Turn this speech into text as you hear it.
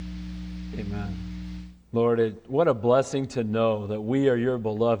Amen. Lord, what a blessing to know that we are your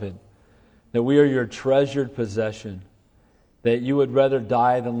beloved, that we are your treasured possession, that you would rather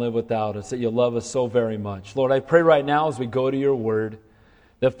die than live without us, that you love us so very much. Lord, I pray right now as we go to your word,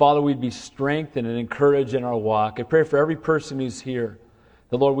 that, Father, we'd be strengthened and encouraged in our walk. I pray for every person who's here,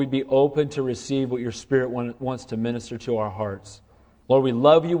 that, Lord, we'd be open to receive what your Spirit wants to minister to our hearts. Lord, we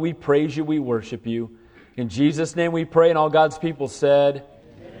love you, we praise you, we worship you. In Jesus' name we pray, and all God's people said,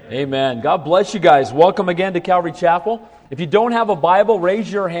 Amen. God bless you guys. Welcome again to Calvary Chapel. If you don't have a Bible, raise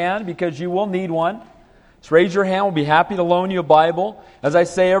your hand because you will need one. Just raise your hand. We'll be happy to loan you a Bible. As I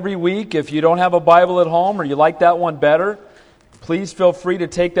say every week, if you don't have a Bible at home or you like that one better, please feel free to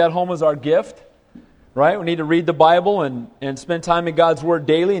take that home as our gift. Right? We need to read the Bible and spend time in God's Word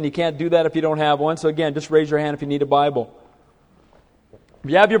daily, and you can't do that if you don't have one. So again, just raise your hand if you need a Bible. If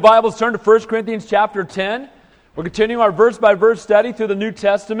you have your Bibles, turn to 1 Corinthians chapter 10. We're continuing our verse-by-verse study through the New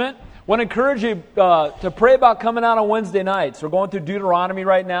Testament. I want to encourage you to pray about coming out on Wednesday nights. We're going through Deuteronomy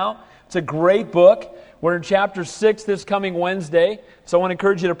right now. It's a great book. We're in chapter 6 this coming Wednesday, so I want to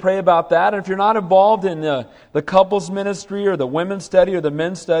encourage you to pray about that. And if you're not involved in the couples ministry or the women's study or the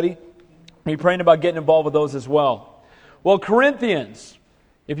men's study, be praying about getting involved with those as well. Well, Corinthians,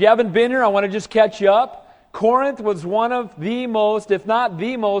 if you haven't been here, I want to just catch you up. Corinth was one of the most, if not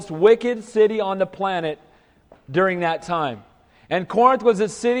the most, wicked city on the planet during that time. And Corinth was a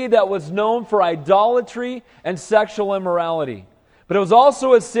city that was known for idolatry and sexual immorality. But it was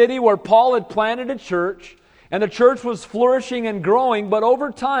also a city where Paul had planted a church, and the church was flourishing and growing. But over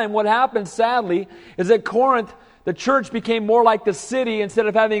time, what happened, sadly, is that Corinth, the church became more like the city instead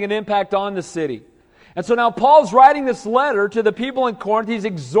of having an impact on the city. And so now Paul's writing this letter to the people in Corinth. He's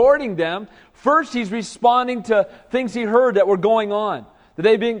exhorting them. First, he's responding to things he heard that were going on. That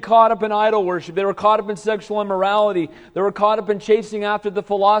they being caught up in idol worship. They were caught up in sexual immorality. They were caught up in chasing after the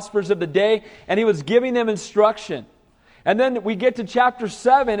philosophers of the day. And he was giving them instruction. And then we get to chapter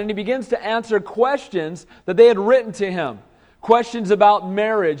 7, and he begins to answer questions that they had written to him. Questions about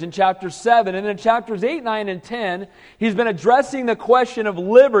marriage in chapter 7. And in chapters 8, 9, and 10, he's been addressing the question of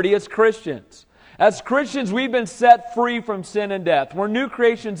liberty as Christians. As Christians, we've been set free from sin and death. We're new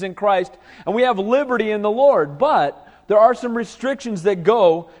creations in Christ, and we have liberty in the Lord. But there are some restrictions that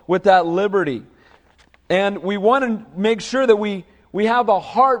go with that liberty. And we want to make sure that we have a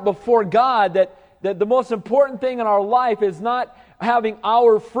heart before God that the most important thing in our life is not having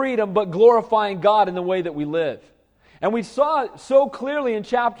our freedom, but glorifying God in the way that we live. And we saw it so clearly in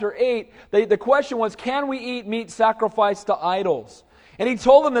chapter 8, the question was, can we eat meat sacrificed to idols? And he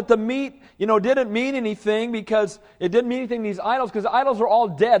told them that the meat, didn't mean anything because it didn't mean anything to these idols because idols are all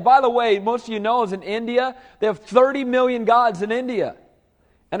dead. By the way, most of you know is in India, they have 30 million gods in India.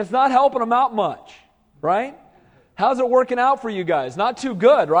 And it's not helping them out much, right? How's it working out for you guys? Not too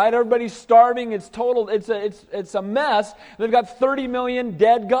good, right? Everybody's starving. It's a mess. They've got 30 million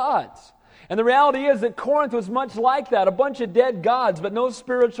dead gods. And the reality is that Corinth was much like that, a bunch of dead gods, but no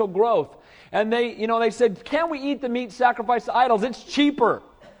spiritual growth. And they said, can we eat the meat sacrificed to idols? It's cheaper,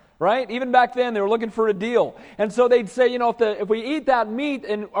 right? Even back then, they were looking for a deal. And so they'd say, if we eat that meat,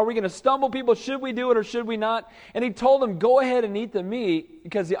 and are we going to stumble people? Should we do it or should we not? And he told them, go ahead and eat the meat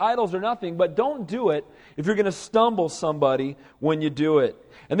because the idols are nothing, but don't do it if you're going to stumble somebody when you do it.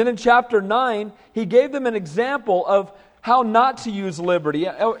 And then in chapter 9, he gave them an example of how not to use liberty,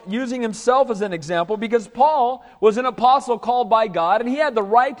 using himself as an example, because Paul was an apostle called by God, and he had the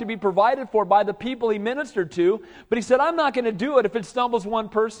right to be provided for by the people he ministered to, but he said, I'm not going to do it if it stumbles one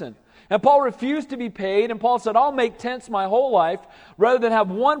person. And Paul refused to be paid, and Paul said, I'll make tents my whole life rather than have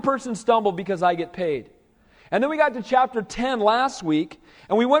one person stumble because I get paid. And then we got to chapter 10 last week,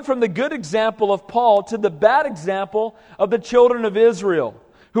 and we went from the good example of Paul to the bad example of the children of Israel,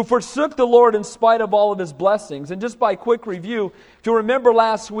 who forsook the Lord in spite of all of His blessings. And just by quick review, if you remember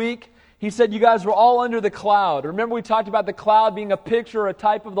last week, he said you guys were all under the cloud. Remember we talked about the cloud being a picture or a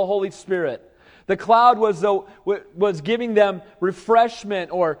type of the Holy Spirit. The cloud was giving them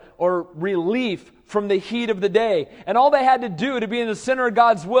refreshment or relief from the heat of the day. And all they had to do to be in the center of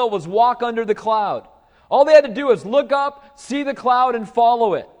God's will was walk under the cloud. All they had to do was look up, see the cloud, and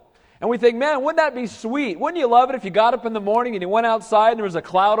follow it. And we think, man, wouldn't that be sweet? Wouldn't you love it if you got up in the morning and you went outside and there was a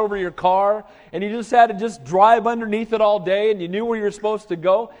cloud over your car and you just had to just drive underneath it all day and you knew where you were supposed to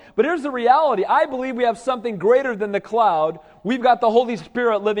go? But here's the reality. I believe we have something greater than the cloud. We've got the Holy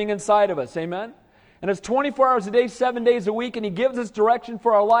Spirit living inside of us. Amen? And it's 24 hours a day, 7 days a week, and He gives us direction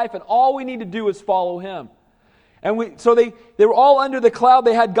for our life, and all we need to do is follow Him. And so they were all under the cloud.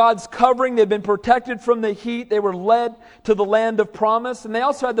 They had God's covering. They'd been protected from the heat. They were led to the land of promise. And they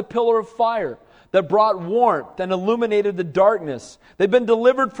also had the pillar of fire. that brought warmth and illuminated the darkness. They'd been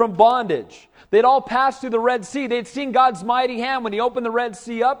delivered from bondage. They'd all passed through the Red Sea. They'd seen God's mighty hand when He opened the Red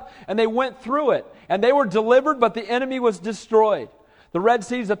Sea up, and they went through it. And they were delivered, but the enemy was destroyed. The Red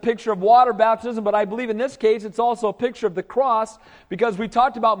Sea is a picture of water baptism, but I believe in this case it's also a picture of the cross, because we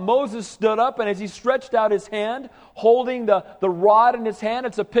talked about Moses stood up, and as he stretched out his hand, holding the rod in his hand,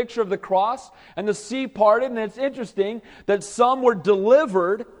 it's a picture of the cross, and the sea parted. And it's interesting that some were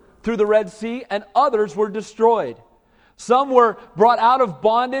delivered through the Red Sea and others were destroyed. Some were brought out of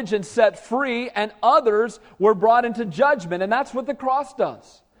bondage and set free, and others were brought into judgment. And that's what the cross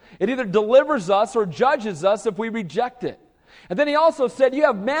does. It either delivers us or judges us if we reject it. And then he also said, you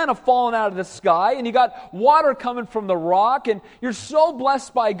have manna falling out of the sky, and you got water coming from the rock, and you're so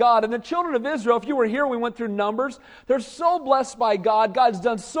blessed by God. And the children of Israel, if you were here, we went through Numbers, they're so blessed by God. God's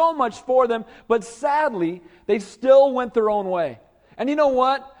done so much for them, but sadly, they still went their own way. And you know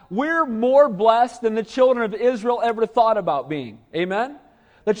what? We're more blessed than the children of Israel ever thought about being. Amen?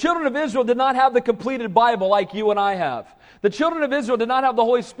 The children of Israel did not have the completed Bible like you and I have. The children of Israel did not have the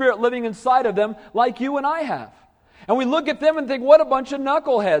Holy Spirit living inside of them like you and I have. And we look at them and think, what a bunch of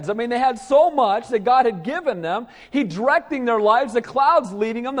knuckleheads. I mean, they had so much that God had given them. He directing their lives, the clouds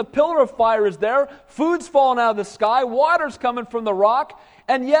leading them, the pillar of fire is there, food's falling out of the sky, water's coming from the rock,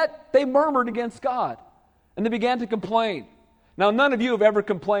 and yet they murmured against God. And they began to complain. Now, none of you have ever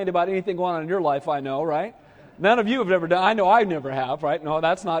complained about anything going on in your life, I know, right? None of you have ever done. I know I never have, right? No,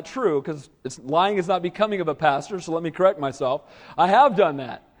 that's not true, because lying is not becoming of a pastor, so let me correct myself. I have done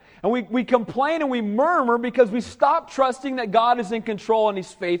that. And we complain and we murmur because we stopped trusting that God is in control and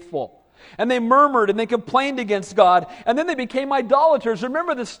He's faithful. And they murmured and they complained against God. And then they became idolaters.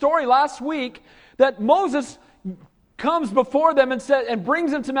 Remember the story last week that Moses comes before them and brings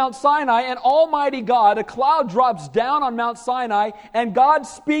them to Mount Sinai, and Almighty God, a cloud drops down on Mount Sinai, and God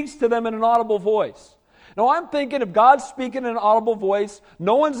speaks to them in an audible voice. Now I'm thinking, if God's speaking in an audible voice,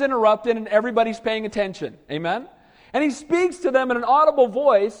 no one's interrupted and everybody's paying attention. Amen? And He speaks to them in an audible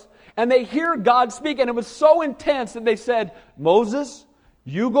voice, and they hear God speak, and it was so intense that they said, Moses,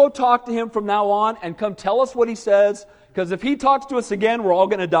 you go talk to him from now on and come tell us what he says, because if he talks to us again, we're all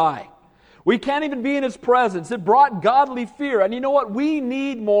going to die. We can't even be in his presence. It brought godly fear. And you know what? We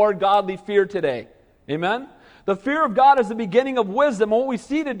need more godly fear today. Amen? The fear of God is the beginning of wisdom. And what we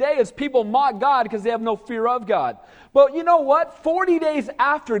see today is people mock God because they have no fear of God. But you know what? 40 days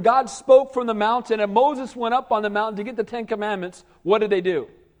after God spoke from the mountain and Moses went up on the mountain to get the 10 Commandments, what did they do?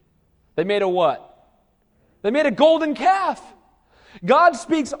 They made a what? They made a golden calf. God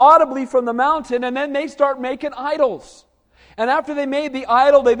speaks audibly from the mountain, and then they start making idols. And after they made the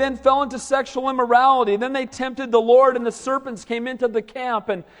idol, they then fell into sexual immorality. Then they tempted the Lord, and the serpents came into the camp.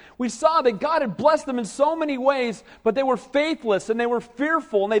 And we saw that God had blessed them in so many ways, but they were faithless, and they were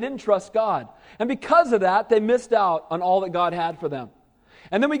fearful, and they didn't trust God. And because of that, they missed out on all that God had for them.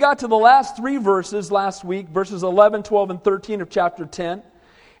 And then we got to the last 3 verses last week, verses 11, 12, and 13 of chapter 10.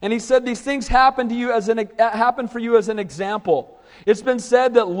 And he said, these things happen for you as an example. It's been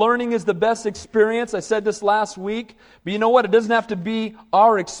said that learning is the best experience. I said this last week. But you know what? It doesn't have to be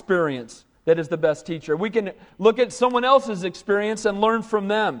our experience that is the best teacher. We can look at someone else's experience and learn from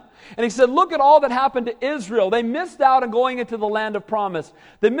them. And he said, look at all that happened to Israel. They missed out on going into the land of promise.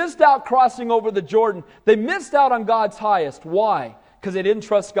 They missed out crossing over the Jordan. They missed out on God's highest. Why? Because they didn't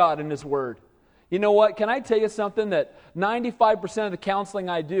trust God and His Word. You know what? Can I tell you something? That 95% of the counseling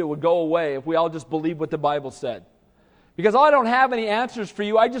I do would go away if we all just believed what the Bible said. Because I don't have any answers for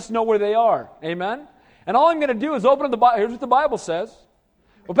you. I just know where they are. Amen? And all I'm going to do is open up the Bible. Here's what the Bible says.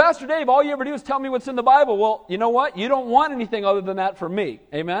 Well, Pastor Dave, all you ever do is tell me what's in the Bible. Well, you know what? You don't want anything other than that from me.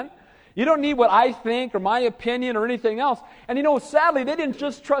 Amen? You don't need what I think or my opinion or anything else. And you know, sadly, they didn't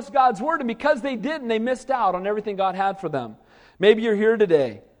just trust God's Word. And because they didn't, they missed out on everything God had for them. Maybe you're here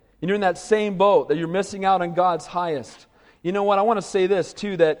today, and you're in that same boat, that you're missing out on God's highest. You know what? I want to say this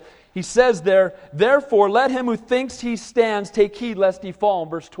too, that he says there, therefore let him who thinks he stands take heed lest he fall, in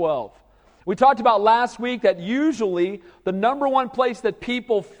verse 12. We talked about last week that usually the number one place that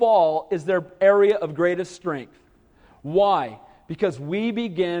people fall is their area of greatest strength. Why? Because we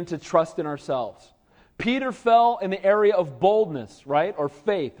begin to trust in ourselves. Peter fell in the area of boldness, right? Or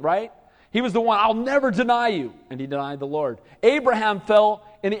faith, right? He was the one, I'll never deny you. And he denied the Lord. Abraham fell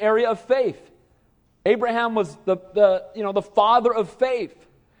in the area of faith. Abraham was the father of faith.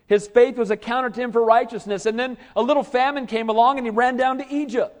 His faith was accounted to him for righteousness. And then a little famine came along and he ran down to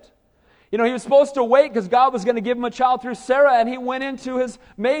Egypt. You know, he was supposed to wait because God was going to give him a child through Sarah, and he went into his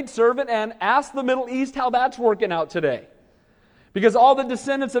maidservant and asked the Middle East how that's working out today. Because all the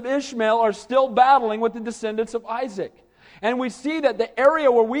descendants of Ishmael are still battling with the descendants of Isaac. And we see that the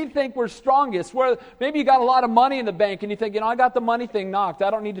area where we think we're strongest, where maybe you got a lot of money in the bank and you think, I got the money thing knocked.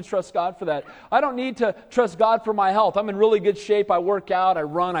 I don't need to trust God for that. I don't need to trust God for my health. I'm in really good shape. I work out, I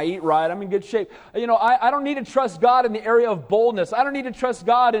run, I eat right. I'm in good shape. I don't need to trust God in the area of boldness. I don't need to trust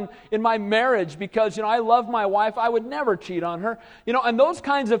God in my marriage because, I love my wife. I would never cheat on her. And those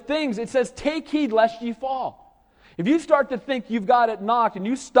kinds of things, it says, take heed lest ye fall. If you start to think you've got it knocked and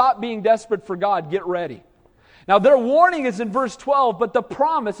you stop being desperate for God, get ready. Now, their warning is in verse 12, but the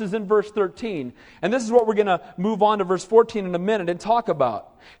promise is in verse 13. And this is what we're going to move on to verse 14 in a minute and talk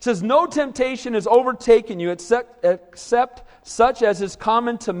about. It says, no temptation has overtaken you except such as is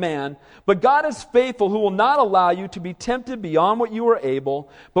common to man. But God is faithful, who will not allow you to be tempted beyond what you are able,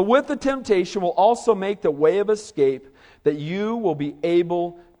 but with the temptation will also make the way of escape, that you will be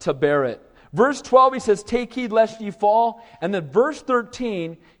able to bear it. Verse 12, he says, take heed lest ye fall. And then verse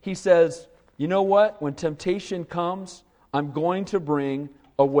 13, he says, you know what? When temptation comes, I'm going to bring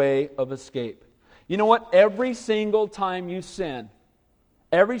a way of escape. You know what? Every single time you sin,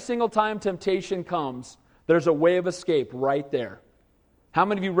 every single time temptation comes, there's a way of escape right there. How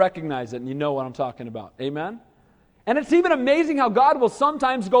many of you recognize it and you know what I'm talking about? Amen? And it's even amazing how God will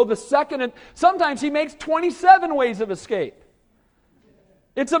sometimes go the second, and sometimes He makes 27 ways of escape.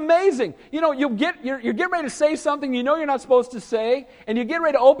 It's amazing. You're getting ready to say something you're not supposed to say, and you get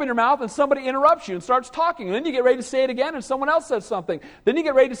ready to open your mouth and somebody interrupts you and starts talking. And then you get ready to say it again and someone else says something. Then you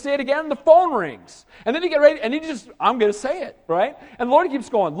get ready to say it again and the phone rings. And then you get ready and I'm going to say it, right? And the Lord keeps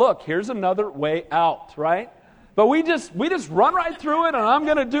going, look, here's another way out, right? But we just run right through it, and I'm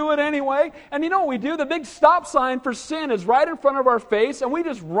going to do it anyway. And you know what we do? The big stop sign for sin is right in front of our face, and we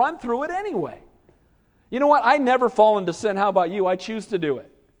just run through it anyway. You know what? I never fall into sin. How about you? I choose to do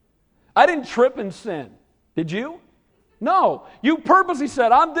it. I didn't trip in sin. Did you? No. You purposely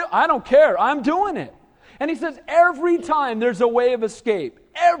said, I don't care. I'm doing it. And he says every time there's a way of escape.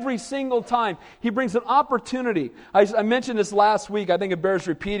 Every single time He brings an opportunity. I mentioned this last week. I think it bears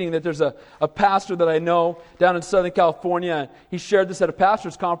repeating that there's a pastor that I know down in Southern California. He shared this at a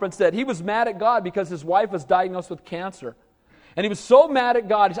pastor's conference that he was mad at God because his wife was diagnosed with cancer. And he was so mad at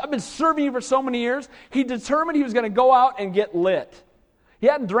God. He said, I've been serving you for so many years. He determined he was going to go out and get lit. He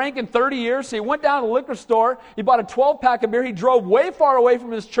hadn't drank in 30 years, so he went down to the liquor store. He bought a 12-pack of beer. He drove way far away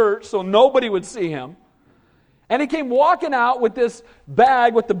from his church so nobody would see him. And he came walking out with this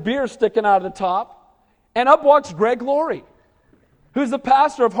bag with the beer sticking out of the top. And up walks Greg Laurie, who's the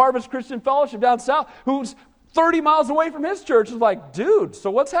pastor of Harvest Christian Fellowship down south, who's 30 miles away from his church. He's like, dude, so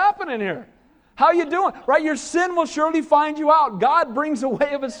what's happening here? How you doing? Right? Your sin will surely find you out. God brings a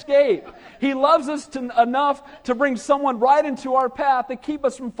way of escape. He loves us enough to bring someone right into our path to keep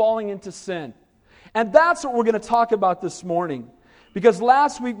us from falling into sin. And that's what we're going to talk about this morning. Because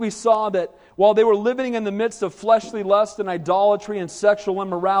last week we saw that while they were living in the midst of fleshly lust and idolatry and sexual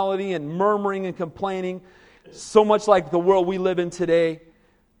immorality and murmuring and complaining, so much like the world we live in today,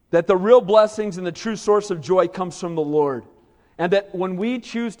 that the real blessings and the true source of joy comes from the Lord. And that when we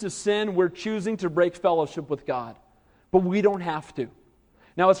choose to sin, we're choosing to break fellowship with God. But we don't have to.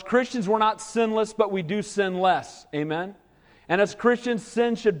 Now, as Christians, we're not sinless, but we do sin less. Amen? And as Christians,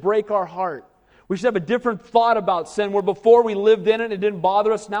 sin should break our heart. We should have a different thought about sin, where before we lived in it, it didn't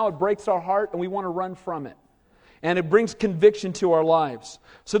bother us. Now it breaks our heart, and we want to run from it. And it brings conviction to our lives.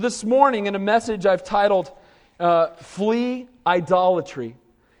 So this morning, in a message I've titled, Flee Idolatry,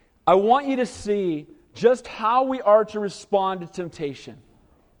 I want you to see just how we are to respond to temptation.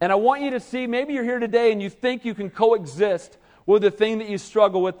 And I want you to see, maybe you're here today and you think you can coexist with the thing that you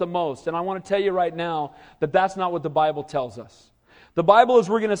struggle with the most. And I want to tell you right now that that's not what the Bible tells us. The Bible, as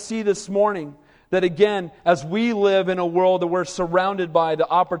we're going to see this morning, that again, as we live in a world that we're surrounded by the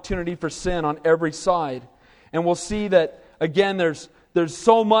opportunity for sin on every side, and we'll see that, again, there's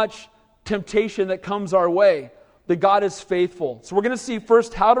so much temptation that comes our way, that God is faithful. So we're going to see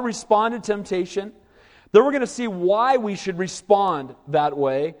first how to respond to temptation. Then we're going to see why we should respond that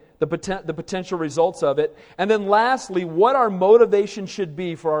way, the potential results of it. And then lastly, what our motivation should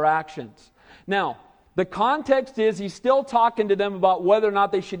be for our actions. Now, the context is he's still talking to them about whether or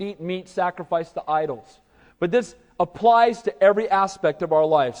not they should eat meat sacrificed to idols. But this applies to every aspect of our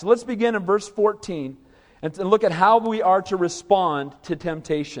life. So let's begin in verse 14 and look at how we are to respond to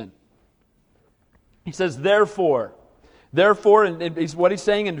temptation. He says, Therefore, and what he's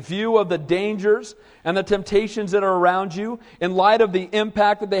saying, in view of the dangers and the temptations that are around you, in light of the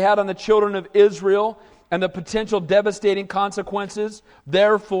impact that they had on the children of Israel and the potential devastating consequences,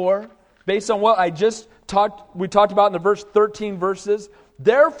 therefore, based on what we talked about in the verse 13 verses,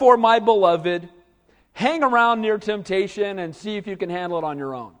 therefore, my beloved, hang around near temptation and see if you can handle it on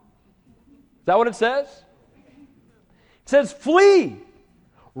your own. Is that what it says? It says, flee,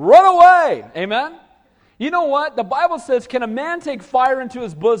 run away. Amen? You know what? The Bible says, can a man take fire into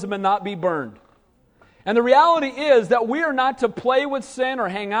his bosom and not be burned? And the reality is that we are not to play with sin or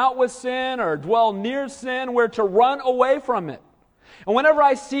hang out with sin or dwell near sin. We're to run away from it. And whenever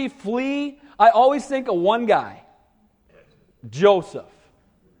I see flee, I always think of one guy, Joseph.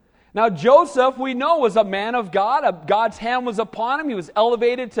 Now Joseph, we know, was a man of God. God's hand was upon him. He was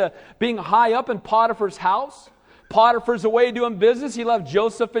elevated to being high up in Potiphar's house. Potiphar's away doing business. He left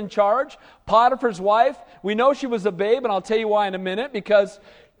Joseph in charge. Potiphar's wife, we know she was a babe, and I'll tell you why in a minute, because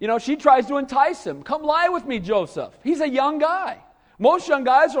she tries to entice him. Come lie with me, Joseph. He's a young guy. Most young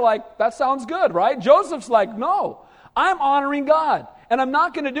guys are like, that sounds good, right? Joseph's like, no, I'm honoring God, and I'm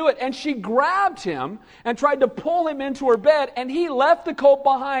not going to do it. And she grabbed him and tried to pull him into her bed, and he left the coat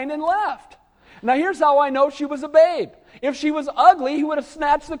behind and left. Now here's how I know she was a babe. If she was ugly, he would have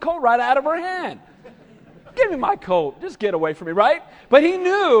snatched the coat right out of her hand. Give me my coat. Just get away from me, right? But he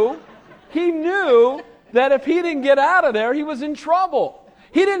knew that if he didn't get out of there, he was in trouble.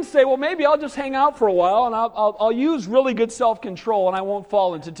 He didn't say, well, maybe I'll just hang out for a while and I'll use really good self-control and I won't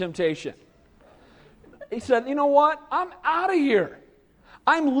fall into temptation. He said, you know what? I'm out of here.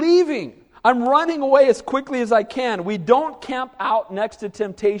 I'm leaving. I'm running away as quickly as I can. We don't camp out next to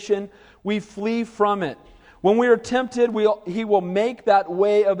temptation. We flee from it. When we are tempted, He will make that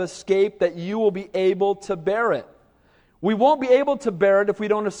way of escape that you will be able to bear it. We won't be able to bear it if we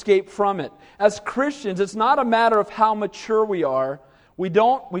don't escape from it. As Christians, it's not a matter of how mature we are.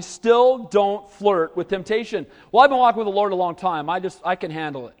 We still don't flirt with temptation. Well, I've been walking with the Lord a long time. I can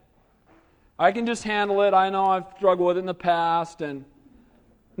handle it. I can just handle it. I know I've struggled with it in the past. And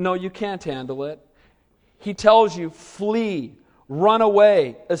no, you can't handle it. He tells you, flee, run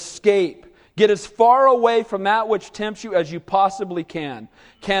away, escape. Get as far away from that which tempts you as you possibly can.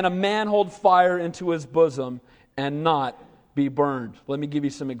 Can a man hold fire into his bosom and not be burned? Let me give you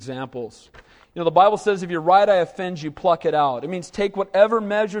some examples. The Bible says, if your right eye offends you, pluck it out. It means take whatever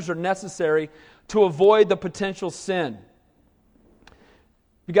measures are necessary to avoid the potential sin.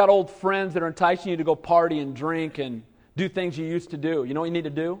 You got old friends that are enticing you to go party and drink and do things you used to do. You know what you need to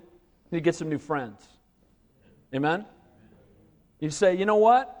do? You need to get some new friends. Amen? You say, you know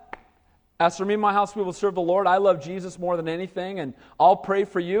what? As for me and my house, we will serve the Lord. I love Jesus more than anything, and I'll pray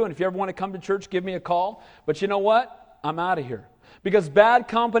for you. And if you ever want to come to church, give me a call. But you know what? I'm out of here. Because bad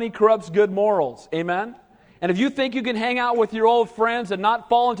company corrupts good morals. Amen? And if you think you can hang out with your old friends and not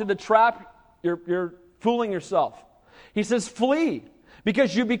fall into the trap, you're fooling yourself. He says, flee.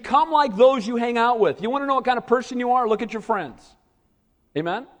 Because you become like those you hang out with. You want to know what kind of person you are? Look at your friends.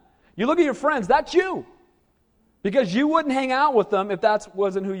 Amen? You look at your friends, that's you. Because you wouldn't hang out with them if that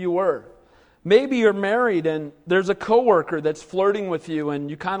wasn't who you were. Maybe you're married and there's a coworker that's flirting with you and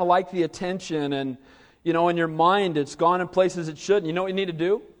you kind of like the attention and in your mind, it's gone in places it shouldn't. You know what you need to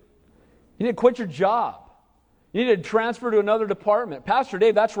do? You need to quit your job. You need to transfer to another department. Pastor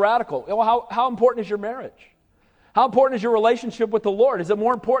Dave, that's radical. Well, how important is your marriage? How important is your relationship with the Lord? Is it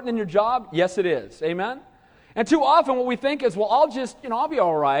more important than your job? Yes, it is. Amen? And too often what we think is, well, I'll be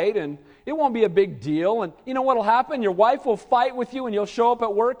all right, and it won't be a big deal. And you know what will happen? Your wife will fight with you, and you'll show up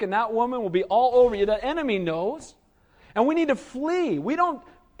at work, and that woman will be all over you. The enemy knows. And we need to flee. We don't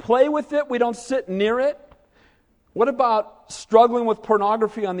play with it. We don't sit near it. What about struggling with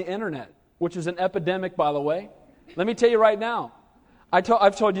pornography on the internet, which is an epidemic, by the way? Let me tell you right now.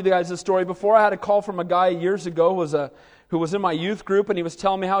 I've told you guys this story before. I had a call from a guy years ago who was in my youth group, and he was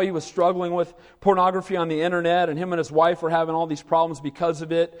telling me how he was struggling with pornography on the internet, and him and his wife were having all these problems because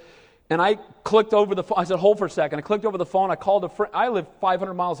of it. And I clicked over the phone. I said, hold for a second. I clicked over the phone. I called a friend. I live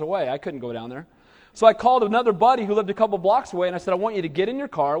 500 miles away. I couldn't go down there. So I called another buddy who lived a couple blocks away, and I said, I want you to get in your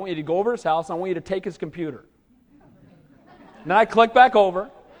car. I want you to go over his house. And I want you to take his computer. And then I click back over,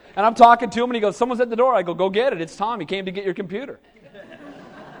 and I'm talking to him, and he goes, someone's at the door. I go get it. It's Tom. He came to get your computer.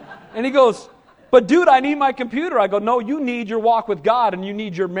 And he goes, but dude, I need my computer. I go, no, you need your walk with God, and you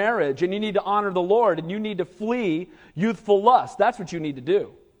need your marriage, and you need to honor the Lord, and you need to flee youthful lust. That's what you need to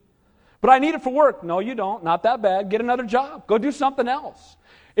do. But I need it for work. No, you don't. Not that bad. Get another job. Go do something else.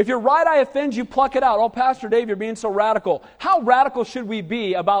 If your right eye offends you, pluck it out. Oh, Pastor Dave, you're being so radical. How radical should we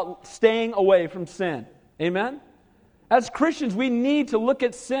be about staying away from sin? Amen? As Christians, we need to look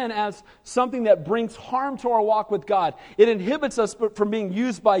at sin as something that brings harm to our walk with God. It inhibits us from being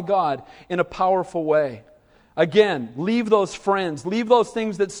used by God in a powerful way. Again, leave those friends. Leave those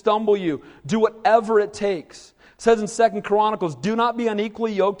things that stumble you. Do whatever it takes. It says in 2 Chronicles, do not be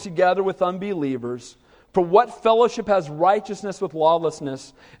unequally yoked together with unbelievers. For what fellowship has righteousness with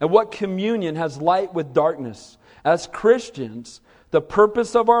lawlessness, and what communion has light with darkness? As Christians, the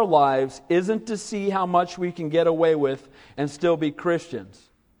purpose of our lives isn't to see how much we can get away with and still be Christians.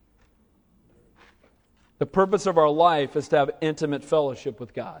 The purpose of our life is to have intimate fellowship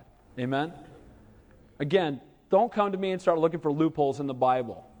with God. Amen? Again, don't come to me and start looking for loopholes in the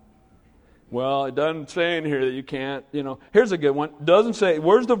Bible. Well, it doesn't say in here that you can't, Here's a good one. It doesn't say,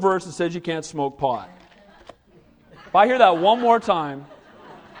 where's the verse that says you can't smoke pot? If I hear that one more time,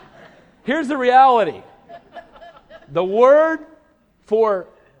 here's the reality. The word for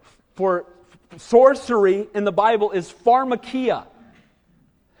sorcery in the Bible is pharmakia.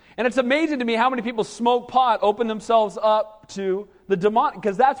 And it's amazing to me how many people smoke pot, open themselves up to the demonic,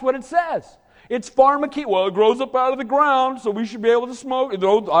 because that's what it says. It's pharmakia. Well, it grows up out of the ground, so we should be able to smoke. I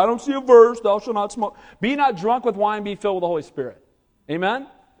don't see a verse, thou shalt not smoke. Be not drunk with wine, be filled with the Holy Spirit. Amen?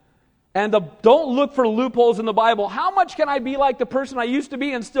 And don't look for loopholes in the Bible. How much can I be like the person I used to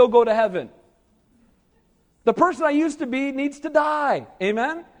be and still go to heaven? The person I used to be needs to die.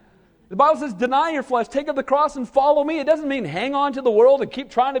 Amen? The Bible says, deny your flesh, take up the cross and follow me. It doesn't mean hang on to the world and keep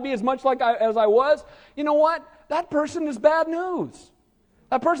trying to be as much as I was. You know what? That person is bad news.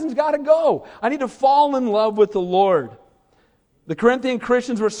 That person's got to go. I need to fall in love with the Lord. The Corinthian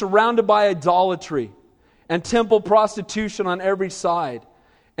Christians were surrounded by idolatry and temple prostitution on every side.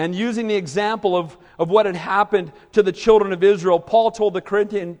 And using the example of what had happened to the children of Israel, Paul told the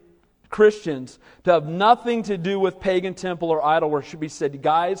Corinthian Christians to have nothing to do with pagan temple or idol worship. He said,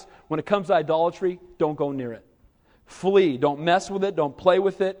 guys, when it comes to idolatry, don't go near it. Flee. Don't mess with it. Don't play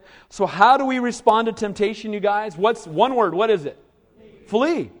with it. So how do we respond to temptation, you guys? What's one word? What is it?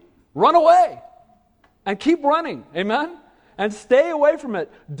 Flee. Run away. And keep running. Amen? And stay away from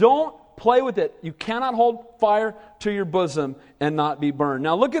it. Don't play with it. You cannot hold fire to your bosom and not be burned.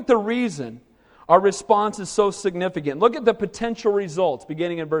 Now look at the reason our response is so significant. Look at the potential results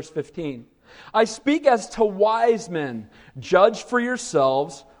beginning in verse 15. I speak as to wise men. Judge for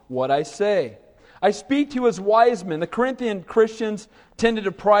yourselves what I say. I speak to you as wise men. The Corinthian Christians tended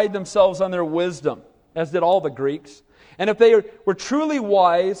to pride themselves on their wisdom, as did all the Greeks. And if they were truly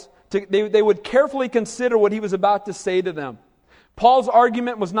wise, they would carefully consider what he was about to say to them. Paul's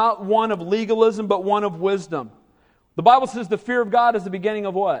argument was not one of legalism, but one of wisdom. The Bible says the fear of God is the beginning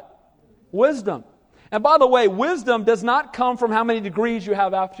of what? Wisdom. And by the way, wisdom does not come from how many degrees you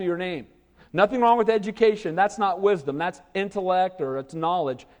have after your name. Nothing wrong with education. That's not wisdom. That's intellect or it's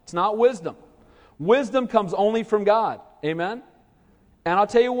knowledge. It's not wisdom. Wisdom comes only from God. Amen? And I'll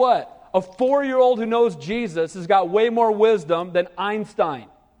tell you what, a 4-year-old who knows Jesus has got way more wisdom than Einstein.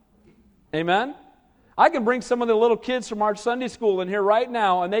 Amen? I can bring some of the little kids from our Sunday school in here right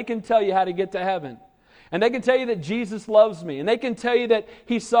now, and they can tell you how to get to heaven. And they can tell you that Jesus loves me. And they can tell you that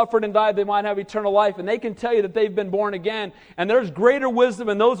He suffered and died, they might have eternal life. And they can tell you that they've been born again. And there's greater wisdom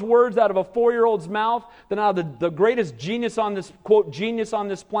in those words out of a 4-year-old's mouth than out of the greatest genius on this, quote, genius on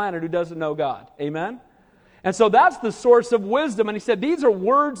this planet who doesn't know God. Amen? And so that's the source of wisdom. And he said, these are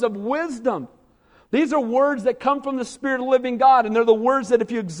words of wisdom. These are words that come from the Spirit of the living God. And they're the words that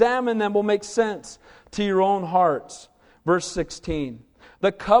if you examine them will make sense to your own hearts. Verse 16.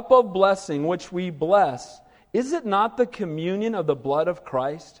 The cup of blessing which we bless, is it not the communion of the blood of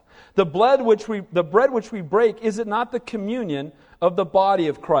Christ? The bread which we break, is it not the communion of the body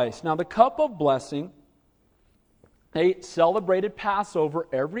of Christ? Now the cup of blessing, they celebrated Passover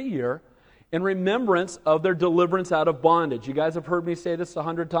every year in remembrance of their deliverance out of bondage. You guys have heard me say this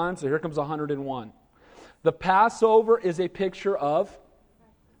 100 times, so here comes 101. The Passover is a picture of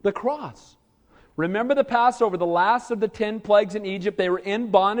the cross. Remember the Passover, the last of the 10 plagues in Egypt. They were in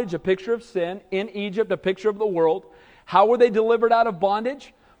bondage, a picture of sin. In Egypt, a picture of the world. How were they delivered out of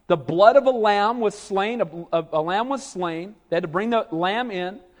bondage? The blood of a lamb was slain. A lamb was slain. They had to bring the lamb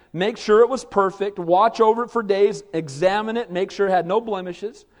in, make sure it was perfect, watch over it for days, examine it, make sure it had no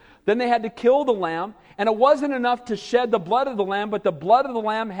blemishes. Then they had to kill the lamb. And it wasn't enough to shed the blood of the lamb, but the blood of the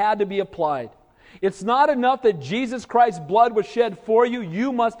lamb had to be applied. It's not enough that Jesus Christ's blood was shed for you.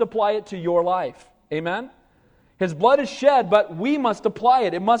 You must apply it to your life. Amen? His blood is shed, but we must apply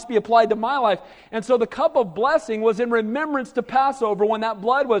it. It must be applied to my life. And so the cup of blessing was in remembrance to Passover when that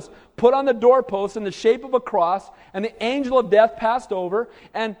blood was put on the doorpost in the shape of a cross and the angel of death passed over.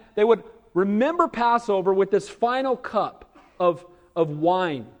 And they would remember Passover with this final cup of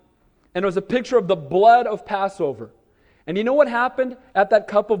wine. And it was a picture of the blood of Passover. And you know what happened at that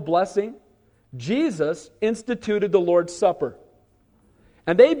cup of blessing? Jesus instituted the Lord's Supper.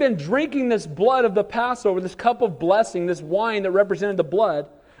 And they'd been drinking this blood of the Passover, this cup of blessing, this wine that represented the blood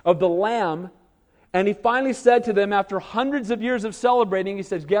of the Lamb. And He finally said to them, after hundreds of years of celebrating, He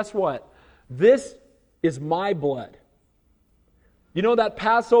says, guess what? This is my blood. You know that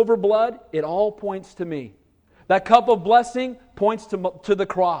Passover blood? It all points to me. That cup of blessing points to the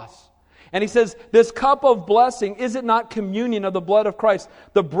cross. And he says, this cup of blessing, is it not communion of the blood of Christ?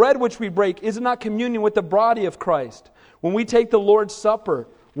 The bread which we break, is it not communion with the body of Christ? When we take the Lord's Supper,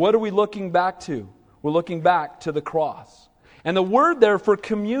 what are we looking back to? We're looking back to the cross. And the word there for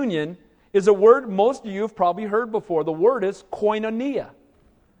communion is a word most of you have probably heard before. The word is koinonia.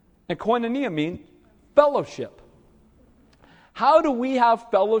 And koinonia means fellowship. How do we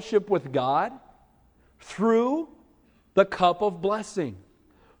have fellowship with God? Through the cup of blessing.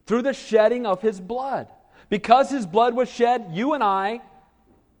 Through the shedding of His blood. Because His blood was shed, you and I,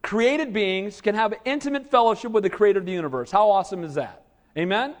 created beings, can have intimate fellowship with the Creator of the universe. How awesome is that?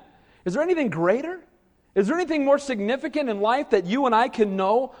 Amen? Is there anything greater? Is there anything more significant in life that you and I can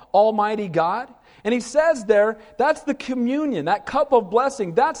know Almighty God? And he says there, that's the communion, that cup of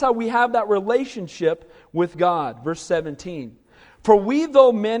blessing. That's how we have that relationship with God. Verse 17. For we,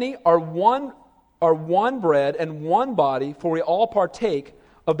 though many, are one bread and one body, for we all partake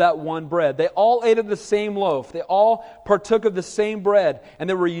of that one bread. They all ate of the same loaf. They all partook of the same bread, and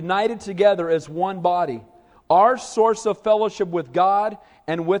they were united together as one body. Our source of fellowship with God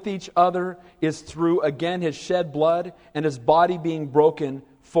and with each other is through, again, His shed blood and His body being broken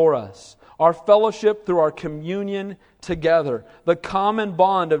for us. Our fellowship through our communion together, the common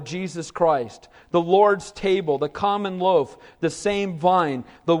bond of Jesus Christ, the Lord's table, the common loaf, the same vine,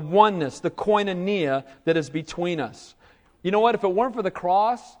 the oneness, the koinonia that is between us. You know what? If it weren't for the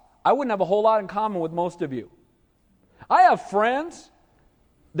cross, I wouldn't have a whole lot in common with most of you. I have friends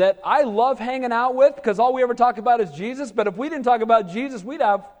that I love hanging out with because all we ever talk about is Jesus, but if we didn't talk about Jesus, we'd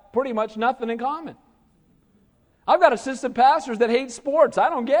have pretty much nothing in common. I've got assistant pastors that hate sports. I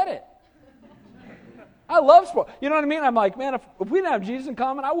don't get it. I love sports. You know what I mean? I'm like, man, if we didn't have Jesus in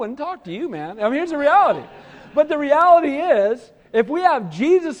common, I wouldn't talk to you, man. I mean, here's the reality. But the reality is, if we have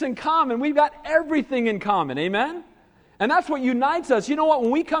Jesus in common, we've got everything in common. Amen? And that's what unites us. You know what?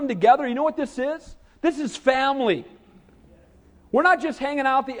 When we come together, you know what this is? This is family. We're not just hanging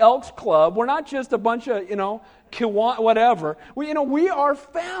out at the Elks Club. We're not just a bunch of, whatever. We are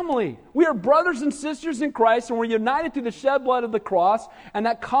family. We are brothers and sisters in Christ, and we're united through the shed blood of the cross and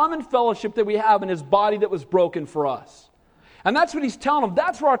that common fellowship that we have in His body that was broken for us. And that's what He's telling them.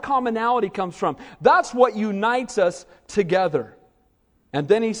 That's where our commonality comes from. That's what unites us together. And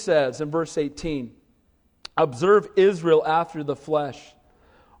then He says in verse 18, observe Israel after the flesh.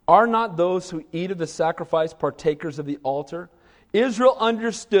 Are not those who eat of the sacrifice partakers of the altar? Israel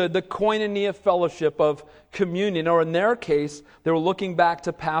understood the koinonia fellowship of communion, or in their case, they were looking back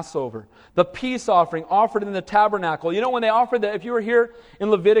to Passover. The peace offering offered in the tabernacle. You know, when they offered that, if you were here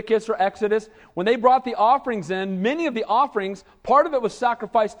in Leviticus or Exodus, when they brought the offerings in, many of the offerings, part of it was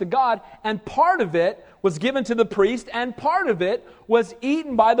sacrificed to God, and part of it was given to the priest, and part of it was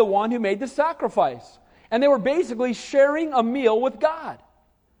eaten by the one who made the sacrifice. And they were basically sharing a meal with God.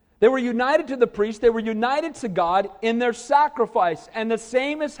 They were united to the priest. They were united to God in their sacrifice. And the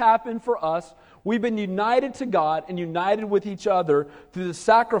same has happened for us. We've been united to God and united with each other through the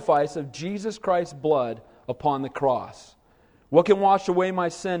sacrifice of Jesus Christ's blood upon the cross. What can wash away my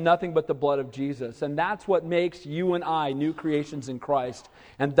sin? Nothing but the blood of Jesus. And that's what makes you and I new creations in Christ.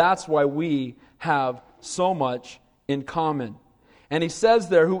 And that's why we have so much in common. And he says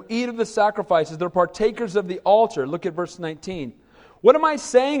there, who eat of the sacrifices, they're partakers of the altar. Look at verse 19. What am I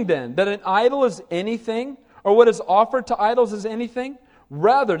saying then? That an idol is anything? Or what is offered to idols is anything?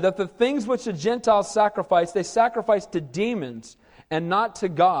 Rather, that the things which the Gentiles sacrifice, they sacrifice to demons and not to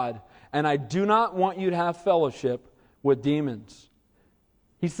God. And I do not want you to have fellowship with demons.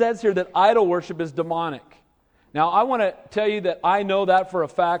 He says here that idol worship is demonic. Now, I want to tell you that I know that for a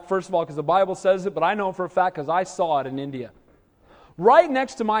fact, first of all, because the Bible says it, but I know it for a fact because I saw it in India. Right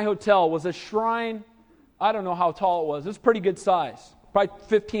next to my hotel was a shrine. I don't know how tall it was. It was pretty good size, probably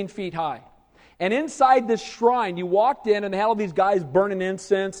 15 feet high. And inside this shrine, you walked in and they had all these guys burning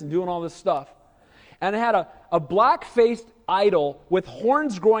incense and doing all this stuff. And it had a black-faced idol with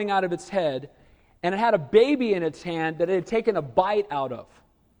horns growing out of its head, and it had a baby in its hand that it had taken a bite out of.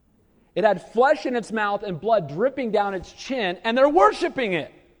 It had flesh in its mouth and blood dripping down its chin, and they're worshiping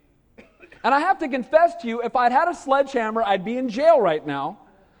it. And I have to confess to you, if I'd had a sledgehammer, I'd be in jail right now,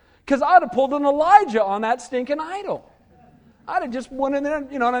 because I'd have pulled an Elijah on that stinking idol. I'd have just went in there,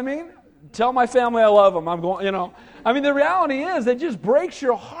 you know what I mean? Tell my family I love them. I'm going, I mean, the reality is, it just breaks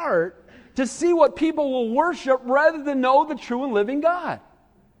your heart to see what people will worship rather than know the true and living God.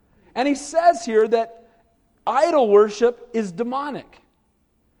 And he says here that idol worship is demonic.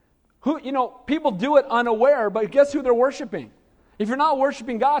 People do it unaware, but guess who they're worshiping? If you're not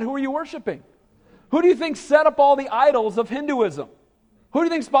worshiping God, who are you worshiping? Who do you think set up all the idols of Hinduism? Who do you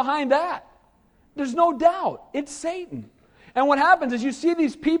think's behind that? There's no doubt. It's Satan. And what happens is you see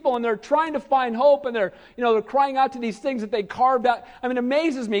these people and they're trying to find hope and they're crying out to these things that they carved out. I mean, it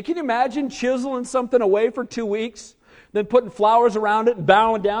amazes me. Can you imagine chiseling something away for 2 weeks, then putting flowers around it and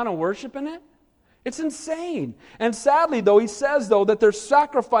bowing down and worshiping it? It's insane. And sadly, though, he says, that they're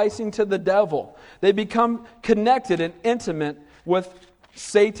sacrificing to the devil. They become connected and intimate with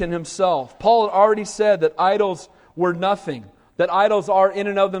Satan himself. Paul had already said that idols were nothing, that idols are in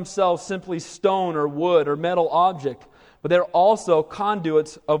and of themselves simply stone or wood or metal object, but they're also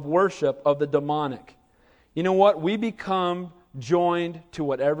conduits of worship of the demonic. You know what? We become joined to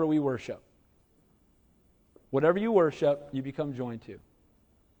whatever we worship. Whatever you worship, you become joined to. It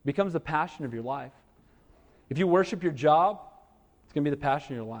becomes the passion of your life. If you worship your job, it's going to be the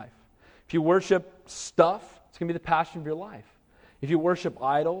passion of your life. If you worship stuff, it's going to be the passion of your life. If you worship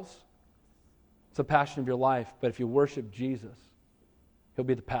idols, it's the passion of your life. But if you worship Jesus, He'll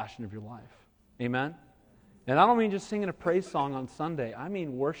be the passion of your life. Amen? And I don't mean just singing a praise song on Sunday. I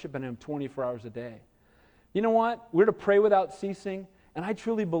mean worshiping Him 24 hours a day. You know what? We're to pray without ceasing. And I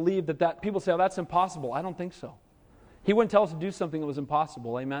truly believe that people say, that's impossible. I don't think so. He wouldn't tell us to do something that was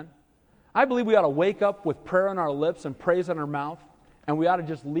impossible. Amen? I believe we ought to wake up with prayer on our lips and praise on our mouth. And we ought to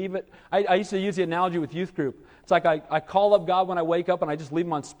just leave it. I used to use the analogy with youth group. It's like I call up God when I wake up and I just leave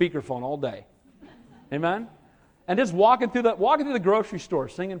Him on speakerphone all day. Amen? And just walking through the grocery store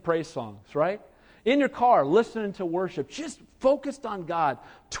singing praise songs, right? In your car, listening to worship, just focused on God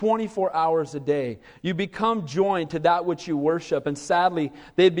 24 hours a day. You become joined to that which you worship. And sadly,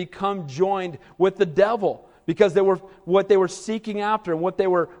 they'd become joined with the devil because what they were seeking after and what they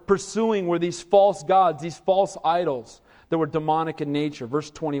were pursuing were these false gods, these false idols that were demonic in nature. Verse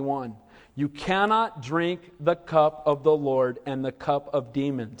 21, you cannot drink the cup of the Lord and the cup of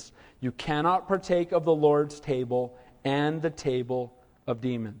demons. You cannot partake of the Lord's table and the table of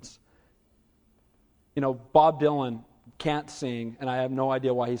demons. You know, Bob Dylan can't sing, and I have no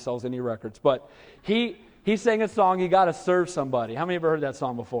idea why he sells any records, but he sang a song, You Gotta Serve Somebody. How many have ever heard that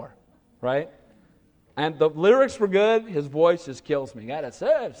song before? Right? And the lyrics were good, his voice just kills me. Gotta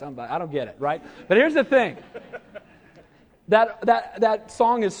serve somebody. I don't get it, right? But here's the thing. That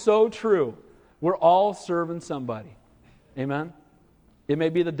song is so true. We're all serving somebody. Amen? It may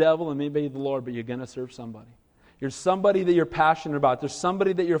be the devil, it may be the Lord, but you're going to serve somebody. There's somebody that you're passionate about. There's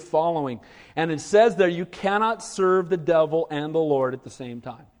somebody that you're following. And it says there, you cannot serve the devil and the Lord at the same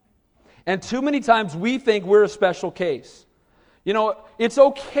time. And too many times we think we're a special case. You know, it's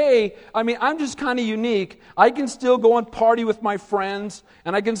okay. I mean, I'm just kind of unique. I can still go and party with my friends,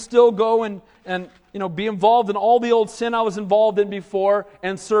 and I can still go and be involved in all the old sin I was involved in before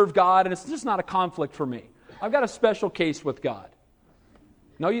and serve God, and it's just not a conflict for me. I've got a special case with God.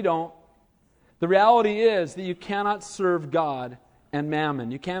 No, you don't. The reality is that you cannot serve God and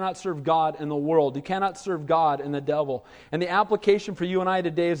mammon. You cannot serve God and the world. You cannot serve God and the devil. And the application for you and I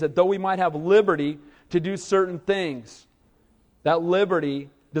today is that though we might have liberty to do certain things, that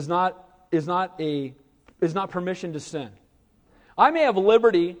liberty is not permission to sin. I may have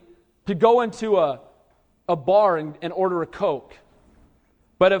liberty to go into a bar and order a Coke.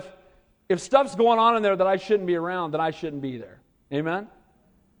 But if stuff's going on in there that I shouldn't be around, then I shouldn't be there. Amen?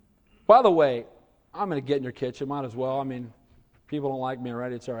 By the way, I'm going to get in your kitchen. Might as well. I mean, people don't like me,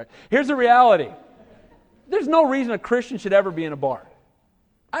 right? It's all right. Here's the reality. There's no reason a Christian should ever be in a bar.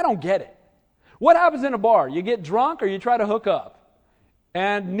 I don't get it. What happens in a bar? You get drunk or you try to hook up.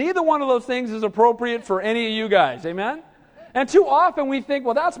 And neither one of those things is appropriate for any of you guys. Amen? And too often we think,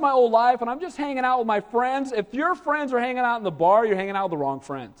 well, that's my old life and I'm just hanging out with my friends. If your friends are hanging out in the bar, you're hanging out with the wrong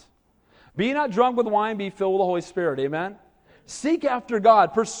friends. Be not drunk with wine, be filled with the Holy Spirit. Amen? Seek after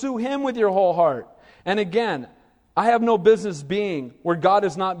God. Pursue Him with your whole heart. And again, I have no business being where God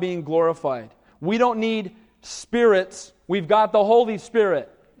is not being glorified. We don't need spirits. We've got the Holy Spirit.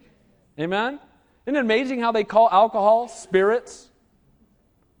 Amen? Isn't it amazing how they call alcohol spirits?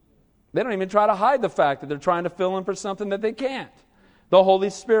 They don't even try to hide the fact that they're trying to fill in for something that they can't. The Holy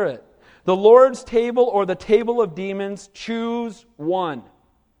Spirit. The Lord's table or the table of demons, choose one.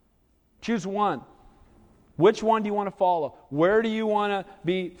 Choose one. Which one do you want to follow? Where do you want to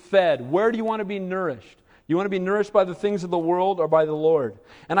be fed? Where do you want to be nourished? You want to be nourished by the things of the world or by the Lord?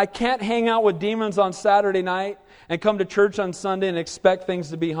 And I can't hang out with demons on Saturday night and come to church on Sunday and expect things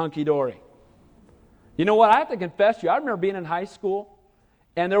to be hunky-dory. You know what? I have to confess to you, I remember being in high school,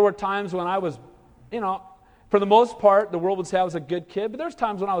 and there were times when I was, for the most part, the world would say I was a good kid, but there's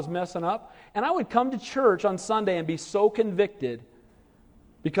times when I was messing up, and I would come to church on Sunday and be so convicted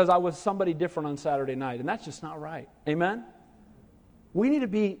because I was somebody different on Saturday night, and that's just not right. Amen? We need to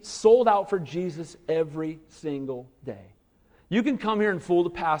be sold out for Jesus every single day. You can come here and fool the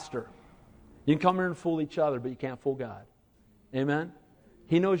pastor. You can come here and fool each other, but you can't fool God. Amen?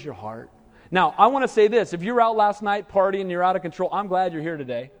 He knows your heart. Now, I want to say this. If you were out last night partying and you're out of control, I'm glad you're here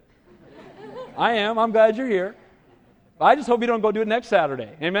today. I am. I'm glad you're here. I just hope you don't go do it next Saturday.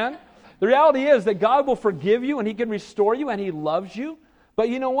 Amen? The reality is that God will forgive you and He can restore you and He loves you. But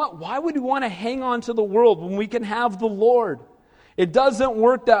you know what? Why would we want to hang on to the world when we can have the Lord? It doesn't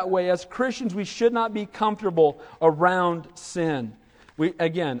work that way. As Christians, we should not be comfortable around sin.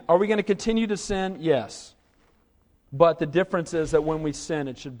 Are we going to continue to sin? Yes. But the difference is that when we sin,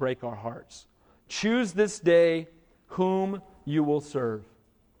 it should break our hearts. Choose this day whom you will serve.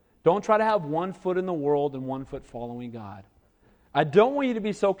 Don't try to have one foot in the world and one foot following God. I don't want you to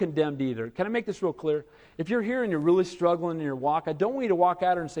be so condemned either. Can I make this real clear? If you're here and you're really struggling in your walk, I don't want you to walk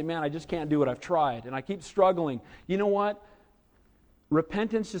out here and say, man, I just can't do it. I've tried and I keep struggling. You know what?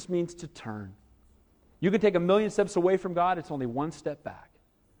 Repentance just means to turn. You can take 1,000,000 steps away from God. It's only one step back.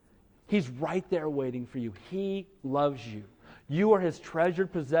 He's right there waiting for you. He loves you. You are His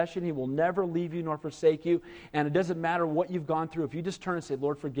treasured possession. He will never leave you nor forsake you. And it doesn't matter what you've gone through. If you just turn and say,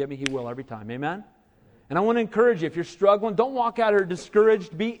 Lord, forgive me, He will every time. Amen? And I want to encourage you, if you're struggling, don't walk out here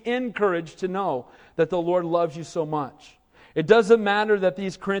discouraged. Be encouraged to know that the Lord loves you so much. It doesn't matter that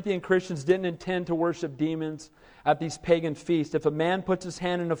these Corinthian Christians didn't intend to worship demons at these pagan feasts. If a man puts his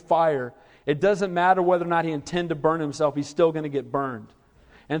hand in a fire, it doesn't matter whether or not he intended to burn himself. He's still going to get burned.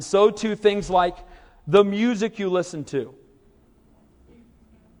 And so too things like the music you listen to.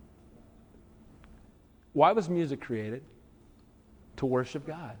 Why was music created? To worship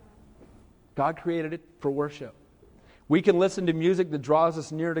God. God created it for worship. We can listen to music that draws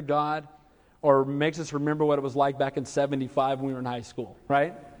us near to God or makes us remember what it was like back in 75 when we were in high school,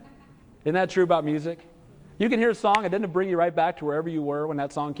 right? Isn't that true about music? You can hear a song, and doesn't it bring you right back to wherever you were when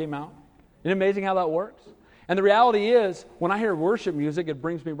that song came out? Isn't it amazing how that works? And the reality is, when I hear worship music, it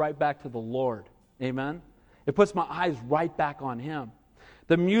brings me right back to the Lord. Amen? It puts my eyes right back on Him.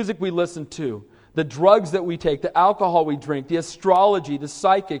 The music we listen to, the drugs that we take, the alcohol we drink, the astrology, the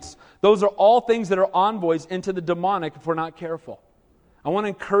psychics, those are all things that are envoys into the demonic if we're not careful. I want to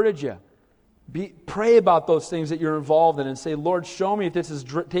encourage you. Pray about those things that you're involved in and say, Lord, show me if this is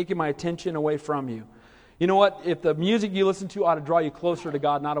taking my attention away from you. You know what? If the music you listen to ought to draw you closer to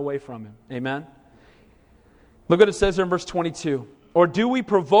God, not away from Him. Amen? Look what it says there in verse 22. Or do we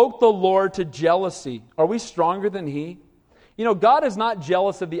provoke the Lord to jealousy? Are we stronger than He? You know, God is not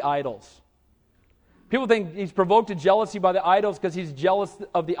jealous of the idols. People think He's provoked to jealousy by the idols because He's jealous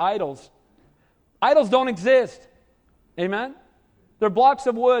of the idols. Idols don't exist. Amen? They're blocks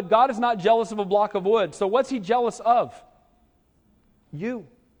of wood. God is not jealous of a block of wood. So what's He jealous of? You.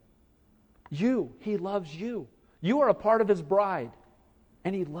 You. He loves you. You are a part of His bride.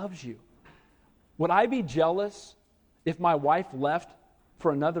 And He loves you. Would I be jealous if my wife left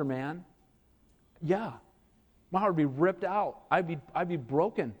for another man? Yeah. My heart would be ripped out. I'd be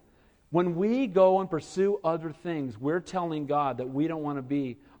broken. When we go and pursue other things, we're telling God that we don't want to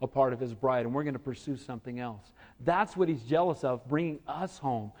be a part of His bride and we're going to pursue something else. That's what He's jealous of, bringing us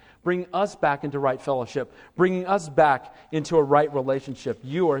home, bringing us back into right fellowship, bringing us back into a right relationship.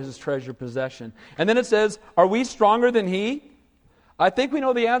 You are His treasured possession. And then it says, are we stronger than He? I think we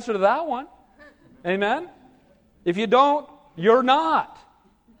know the answer to that one. Amen? If you don't, you're not.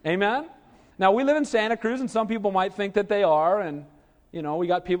 Amen? Now, we live in Santa Cruz, and some people might think that they are, and you know, we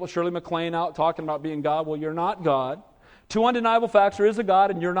got people, Shirley MacLaine, out talking about being God. Well, you're not God. Two undeniable facts: there is a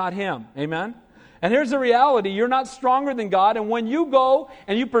God and you're not Him. Amen? And here's the reality: you're not stronger than God, and when you go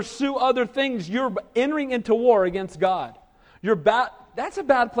and you pursue other things, you're entering into war against God. That's a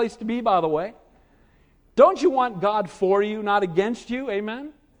bad place to be, by the way. Don't you want God for you, not against you?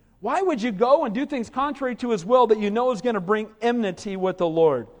 Amen? Why would you go and do things contrary to His will that you know is going to bring enmity with the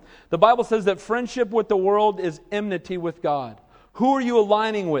Lord? The Bible says that friendship with the world is enmity with God. Who are you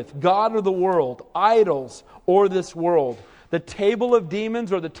aligning with? God or the world? Idols or this world? The table of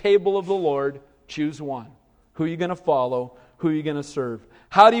demons or the table of the Lord? Choose one. Who are you going to follow? Who are you going to serve?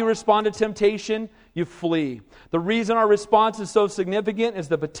 How do you respond to temptation? You flee. The reason our response is so significant is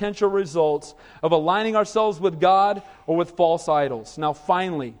the potential results of aligning ourselves with God or with false idols. Now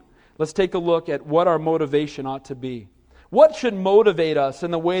finally, let's take a look at what our motivation ought to be. What should motivate us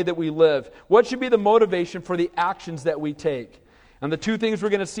in the way that we live? What should be the motivation for the actions that we take? And the two things we're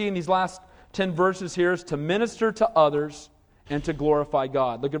going to see in these last 10 verses here is to minister to others and to glorify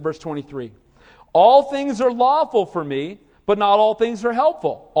God. Look at verse 23. All things are lawful for me, but not all things are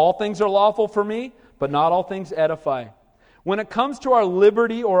helpful. All things are lawful for me, but not all things edify. When it comes to our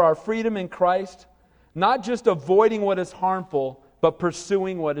liberty or our freedom in Christ, not just avoiding what is harmful, but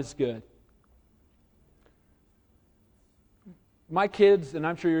pursuing what is good. My kids, and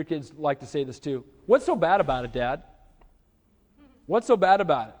I'm sure your kids like to say this too, what's so bad about it, Dad? What's so bad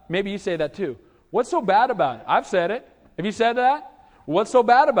about it? Maybe you say that too. What's so bad about it? I've said it. Have you said that? What's so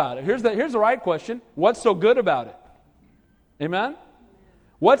bad about it? Here's the right question. What's so good about it? Amen?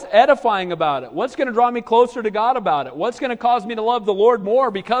 What's edifying about it? What's going to draw me closer to God about it? What's going to cause me to love the Lord more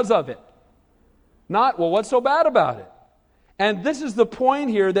because of it? Not, well, what's so bad about it? And this is the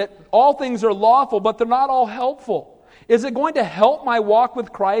point here, that all things are lawful, but they're not all helpful. Is it going to help my walk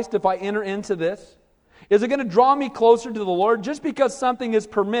with Christ if I enter into this? Is it going to draw me closer to the Lord? Just because something is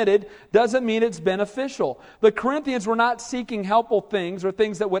permitted doesn't mean it's beneficial. The Corinthians were not seeking helpful things or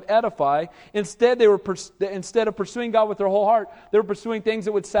things that would edify. Instead, instead of pursuing God with their whole heart, they were pursuing things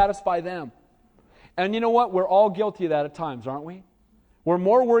that would satisfy them. And you know what? We're all guilty of that at times, aren't we? We're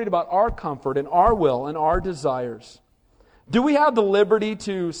more worried about our comfort and our will and our desires. Do we have the liberty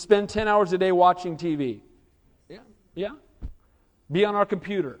to spend 10 hours a day watching TV? Yeah. Be on our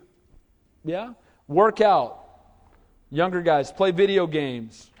computer. Yeah. Work out. Younger guys, play video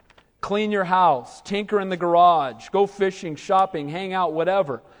games. Clean your house. Tinker in the garage. Go fishing, shopping, hang out,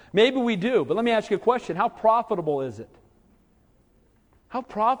 whatever. Maybe we do, but let me ask you a question. How profitable is it? How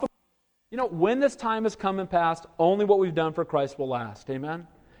profitable? You know, when this time has come and passed, only what we've done for Christ will last. Amen?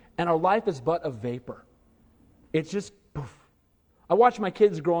 And our life is but a vapor. It's just poof. I watch my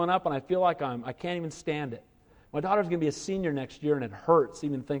kids growing up and I feel like I can't even stand it. My daughter's going to be a senior next year and it hurts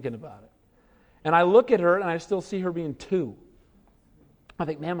even thinking about it. And I look at her and I still see her being 2. I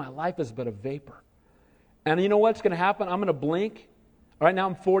think, man, my life is but a vapor. And you know what's going to happen? I'm going to blink. Right now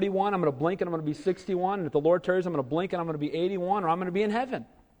I'm 41. I'm going to blink and I'm going to be 61. And if the Lord tarries, I'm going to blink and I'm going to be 81, or I'm going to be in heaven.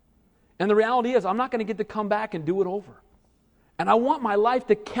 And the reality is, I'm not going to get to come back and do it over. And I want my life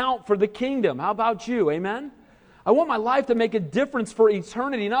to count for the kingdom. How about you? Amen? I want my life to make a difference for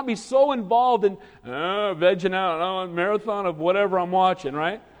eternity, not be so involved in vegging out on a marathon of whatever I'm watching,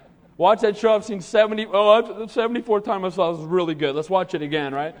 right? Watch that show I've seen 74 times I saw. It was really good. Let's watch it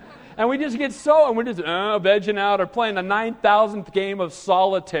again, right? And we just get and we're just vegging out or playing the 9,000th game of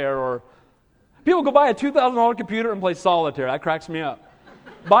solitaire. Or people go buy a $2,000 computer and play solitaire. That cracks me up.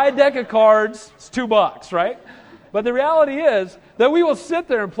 Buy a deck of cards. It's $2, right? But the reality is that we will sit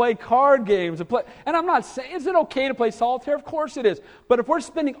there and play card games. And I'm not saying, is it okay to play solitaire? Of course it is. But if we're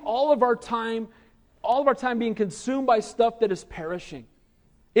spending all of our time being consumed by stuff that is perishing,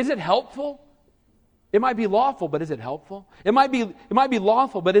 is it helpful? It might be lawful, but is it helpful? It might be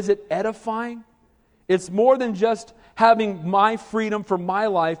lawful, but is it edifying? It's more than just having my freedom for my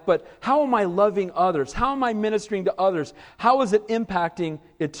life, but how am I loving others? How am I ministering to others? How is it impacting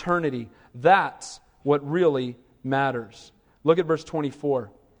eternity? That's what really matters. Look at verse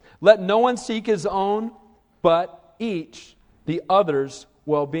 24. Let no one seek his own, but each the other's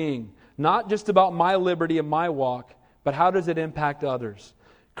well-being. Not just about my liberty and my walk, but how does it impact others?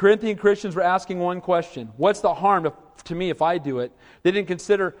 Corinthian Christians were asking one question. What's the harm to me if I do it? They didn't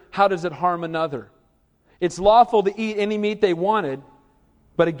consider, how does it harm another? It's lawful to eat any meat they wanted,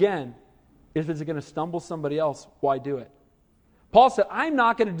 but again, if it's going to stumble somebody else, why do it? Paul said, I'm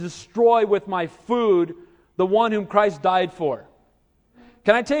not going to destroy with my food the one whom Christ died for.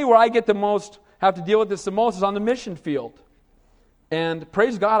 Can I tell you where I have to deal with this the most is on the mission field. And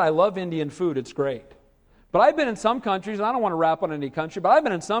praise God, I love Indian food. It's great. But I've been in some countries, and I don't want to rap on any country, but I've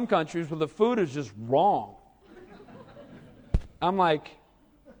been in some countries where the food is just wrong. I'm like,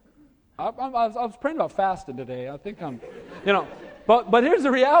 I was praying about fasting today. I think but here's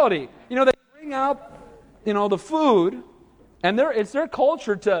the reality. They bring out, the food, and it's their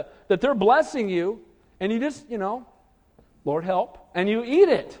culture that they're blessing you, and you just, Lord help, and you eat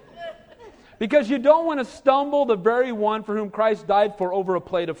it. Because you don't want to stumble the very one for whom Christ died for over a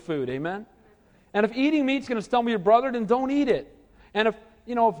plate of food. Amen? And if eating meat's going to stumble your brother, then don't eat it. And if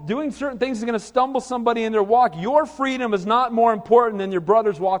doing certain things is going to stumble somebody in their walk, your freedom is not more important than your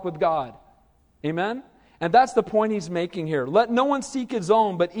brother's walk with God. Amen? And that's the point he's making here. Let no one seek his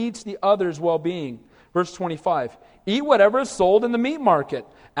own, but each the other's well-being. Verse 25. Eat whatever is sold in the meat market.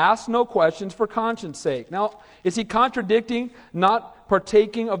 Ask no questions for conscience sake. Now, is he contradicting not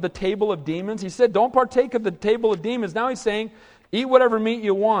partaking of the table of demons? He said, don't partake of the table of demons. Now he's saying, eat whatever meat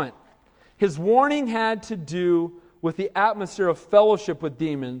you want. His warning had to do with the atmosphere of fellowship with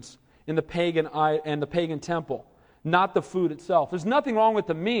demons in the pagan temple, not the food itself. There's nothing wrong with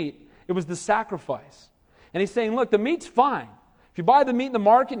the meat. It was the sacrifice. And he's saying, look, the meat's fine. If you buy the meat in the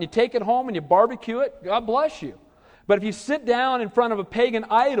market and you take it home and you barbecue it, God bless you. But if you sit down in front of a pagan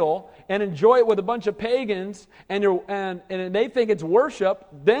idol and enjoy it with a bunch of pagans and they think it's worship,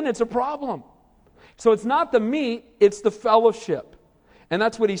 then it's a problem. So it's not the meat, it's the fellowship. And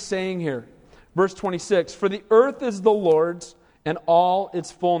that's what he's saying here. Verse 26, for the earth is the Lord's and all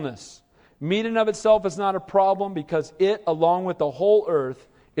its fullness. Meat in of itself is not a problem because it, along with the whole earth,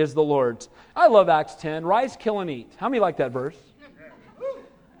 is the Lord's. I love Acts 10. Rise, kill, and eat. How many like that verse?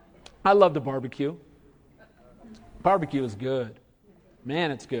 I love the barbecue. Barbecue is good.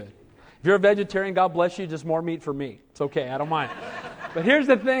 Man, it's good. If you're a vegetarian, God bless you, just more meat for me. It's okay, I don't mind. But here's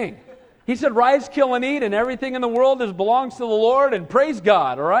the thing. He said, rise, kill, and eat, and everything in the world belongs to the Lord, and praise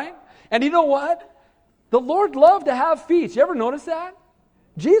God, all right? And you know what? The Lord loved to have feasts. You ever notice that?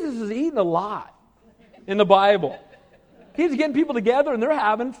 Jesus is eating a lot in the Bible. He's getting people together and they're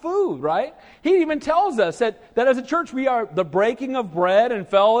having food, right? He even tells us that as a church we are the breaking of bread and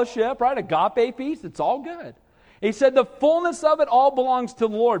fellowship, right? Agape feast, it's all good. He said the fullness of it all belongs to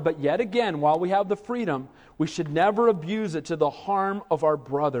the Lord. But yet again, while we have the freedom, we should never abuse it to the harm of our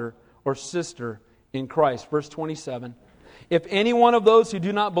brother or sister in Christ. Verse 27. If any one of those who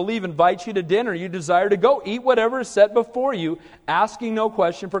do not believe invites you to dinner, you desire to go, eat whatever is set before you, asking no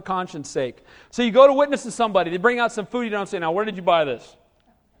question for conscience sake. So you go to witness to somebody, they bring out some food, you don't say, now where did you buy this?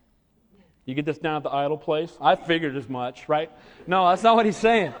 You get this down at the idol place? I figured as much, right? No, that's not what he's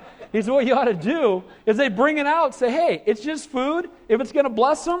saying. He said what you ought to do is they bring it out, say, hey, it's just food. If it's going to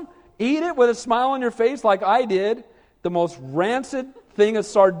bless them, eat it with a smile on your face like I did. The most rancid thing of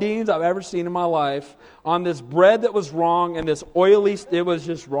sardines I've ever seen in my life on this bread that was wrong and this oily, it was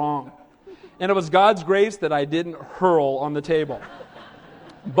just wrong. And it was God's grace that I didn't hurl on the table.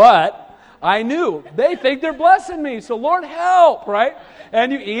 But I knew they think they're blessing me, so Lord help, right?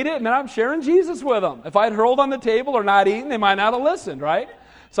 And you eat it and then I'm sharing Jesus with them. If I'd hurled on the table or not eaten, they might not have listened, right?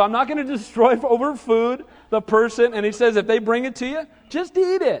 So I'm not going to destroy over food the person. And he says if they bring it to you, just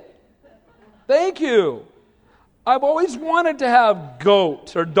eat it. Thank you. I've always wanted to have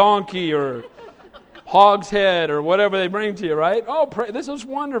goat or donkey or hog's head or whatever they bring to you, right? Oh, this is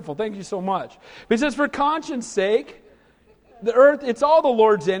wonderful. Thank you so much. But he says, for conscience sake, the earth, it's all the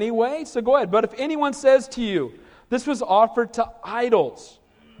Lord's anyway, so go ahead. But if anyone says to you, this was offered to idols,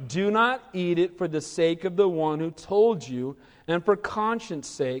 do not eat it for the sake of the one who told you, and for conscience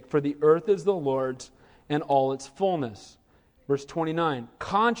sake, for the earth is the Lord's and all its fullness. Verse 29,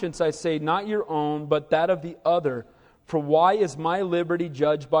 conscience, I say, not your own, but that of the other. For why is my liberty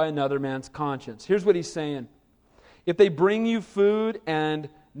judged by another man's conscience? Here's what he's saying. If they bring you food and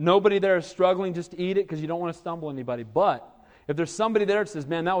nobody there is struggling, just eat it because you don't want to stumble anybody. But if there's somebody there that says,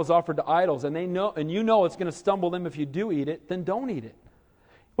 man, that was offered to idols, and they know, and you know it's going to stumble them if you do eat it, then don't eat it.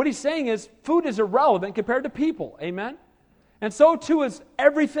 What he's saying is food is irrelevant compared to people. Amen? And so too is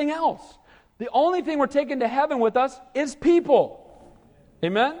everything else. The only thing we're taking to heaven with us is people.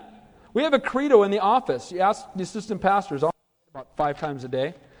 Amen? We have a credo in the office. You ask the assistant pastors about 5 times a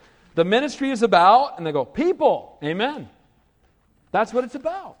day. The ministry is about, and they go, people. Amen. That's what it's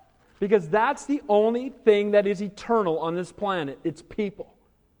about. Because that's the only thing that is eternal on this planet. It's people.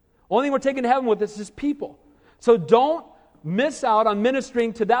 Only thing we're taking to heaven with us is people. So don't miss out on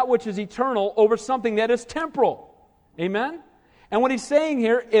ministering to that which is eternal over something that is temporal. Amen? And what he's saying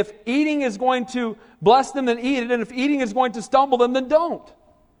here, if eating is going to bless them, then eat it. And if eating is going to stumble them, then don't.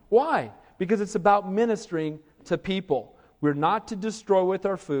 Why? Because it's about ministering to people. We're not to destroy with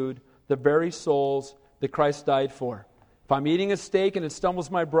our food the very souls that Christ died for. If I'm eating a steak and it stumbles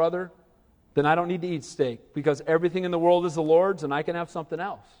my brother, then I don't need to eat steak because everything in the world is the Lord's and I can have something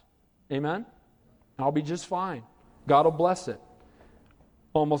else. Amen? I'll be just fine. God will bless it.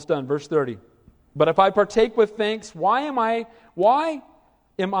 Almost done. Verse 30. But if I partake with thanks, why am I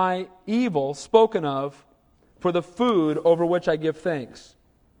evil spoken of for the food over which I give thanks?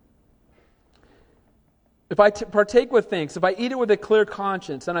 If I partake with thanks, if I eat it with a clear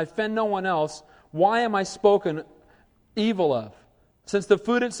conscience and I offend no one else, why am I spoken evil of? Since the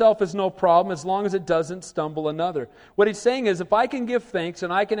food itself is no problem as long as it doesn't stumble another. What he's saying is if I can give thanks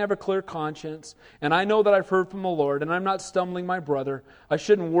and I can have a clear conscience and I know that I've heard from the Lord and I'm not stumbling my brother, I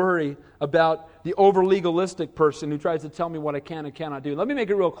shouldn't worry about the over-legalistic person who tries to tell me what I can and cannot do. Let me make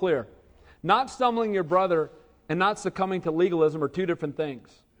it real clear. Not stumbling your brother and not succumbing to legalism are two different things.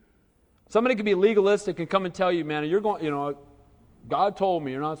 Somebody can be legalistic and come and tell you, man, you're going, God told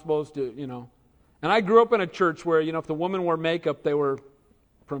me you're not supposed to, And I grew up in a church where, if the women wore makeup, they were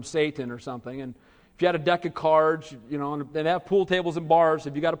from Satan or something. And if you had a deck of cards, and they have pool tables and bars,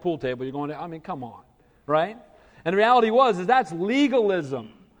 if you got a pool table, you're going to, come on, right? And the reality is that's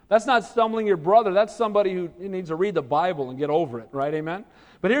legalism. That's not stumbling your brother. That's somebody who needs to read the Bible and get over it, right? Amen?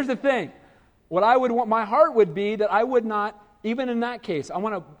 But here's the thing. What I would want, my heart would be that I would not even in that case, I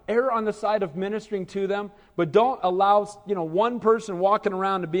want to err on the side of ministering to them, but don't allow, one person walking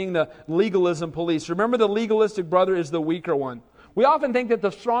around and being the legalism police. Remember, the legalistic brother is the weaker one. We often think that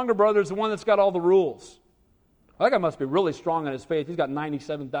the stronger brother is the one that's got all the rules. That guy must be really strong in his faith. He's got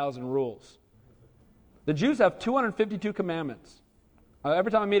 97,000 rules. The Jews have 252 commandments.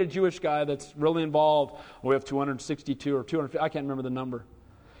 Every time I meet a Jewish guy that's really involved, we have 262 or 250, I can't remember the number.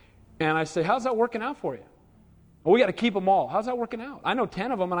 And I say, how's that working out for you? Well, we got to keep them all. How's that working out? I know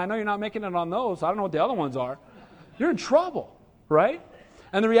 10 of them, and I know you're not making it on those. I don't know what the other ones are. You're in trouble, right?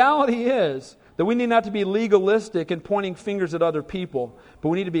 And the reality is that we need not to be legalistic and pointing fingers at other people, but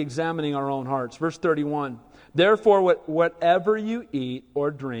we need to be examining our own hearts. Verse 31, therefore, whatever you eat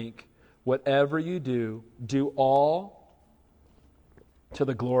or drink, whatever you do, do all to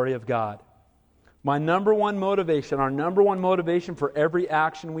the glory of God. My number one motivation, our number one motivation for every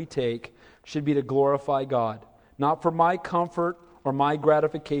action we take should be to glorify God. Not for my comfort or my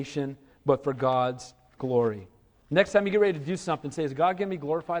gratification, but for God's glory. Next time you get ready to do something, say, is God going to be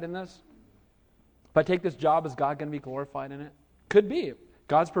glorified in this? If I take this job, is God going to be glorified in it? Could be.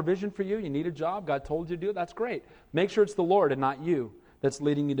 God's provision for you, you need a job, God told you to do it, that's great. Make sure it's the Lord and not you that's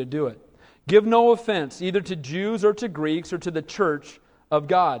leading you to do it. Give no offense, either to Jews or to Greeks or to the church of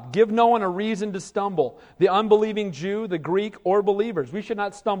God. Give no one a reason to stumble. The unbelieving Jew, the Greek, or believers. We should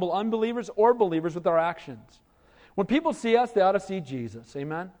not stumble unbelievers or believers with our actions. When people see us, they ought to see Jesus.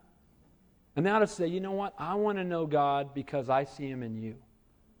 Amen? And they ought to say, you know what? I want to know God because I see Him in you.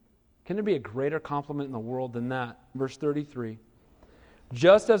 Can there be a greater compliment in the world than that? Verse 33.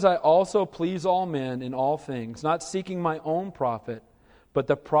 Just as I also please all men in all things, not seeking my own profit, but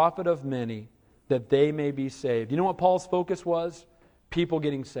the profit of many, that they may be saved. You know what Paul's focus was? People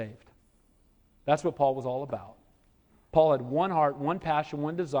getting saved. That's what Paul was all about. Paul had one heart, one passion,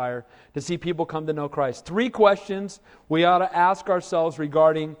 one desire to see people come to know Christ. 3 questions we ought to ask ourselves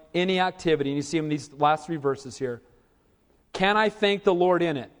regarding any activity. And you see them in these last 3 verses here. Can I thank the Lord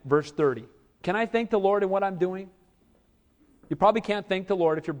in it? Verse 30. Can I thank the Lord in what I'm doing? You probably can't thank the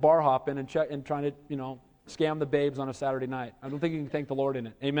Lord if you're bar hopping and trying to, scam the babes on a Saturday night. I don't think you can thank the Lord in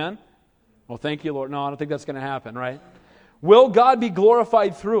it. Amen? Well, thank you, Lord. No, I don't think that's going to happen, right? Will God be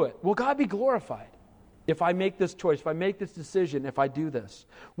glorified through it? Will God be glorified if I make this choice, if I make this decision, if I do this?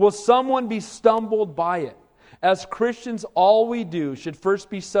 Will someone be stumbled by it? As Christians, all we do should first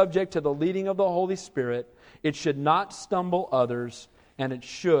be subject to the leading of the Holy Spirit. It should not stumble others, and it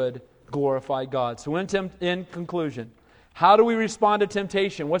should glorify God. So in conclusion, how do we respond to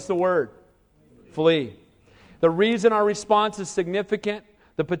temptation? What's the word? Flee. The reason our response is significant,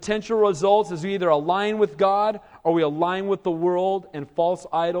 the potential results is we either align with God or we align with the world and false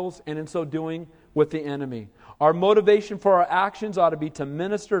idols, and in so doing, with the enemy. Our motivation for our actions ought to be to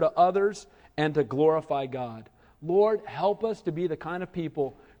minister to others and to glorify God. Lord, help us to be the kind of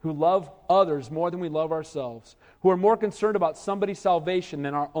people who love others more than we love ourselves, who are more concerned about somebody's salvation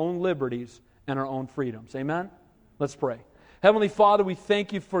than our own liberties and our own freedoms. Amen? Let's pray. Heavenly Father, we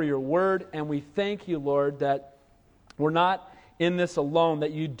thank you for your word, and we thank you, Lord, that we're not in this alone,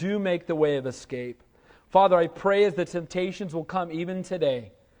 that you do make the way of escape. Father, I pray as the temptations will come even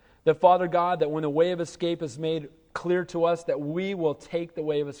today, that Father God, that when the way of escape is made clear to us, that we will take the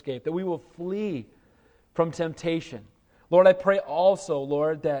way of escape, that we will flee from temptation. Lord, I pray also,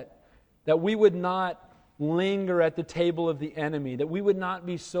 Lord, that we would not linger at the table of the enemy, that we would not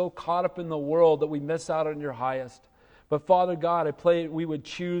be so caught up in the world that we miss out on your highest. But Father God, I pray we would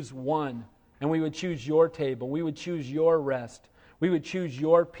choose one, and we would choose your table, we would choose your rest, we would choose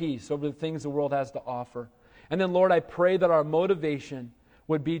your peace over the things the world has to offer. And then, Lord, I pray that our motivation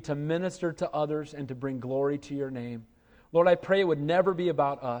would be to minister to others and to bring glory to your name. Lord, I pray it would never be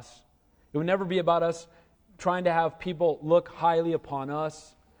about us. It would never be about us trying to have people look highly upon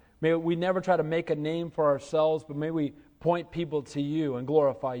us. May we never try to make a name for ourselves, but may we point people to you and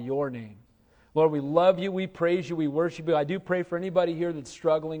glorify your name. Lord, we love you, we praise you, we worship you. I do pray for anybody here that's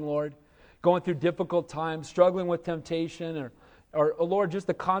struggling, Lord, going through difficult times, struggling with temptation, or Lord, just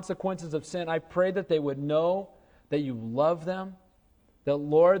the consequences of sin. I pray that they would know that you love them, that,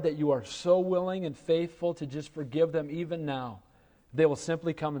 Lord, that you are so willing and faithful to just forgive them even now. They will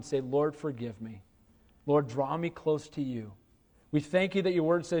simply come and say, Lord, forgive me. Lord, draw me close to you. We thank you that your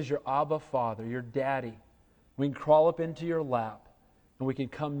word says you're Abba Father, your daddy. We can crawl up into your lap, and we can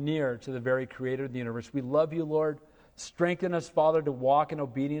come near to the very creator of the universe. We love you, Lord. Strengthen us, Father, to walk in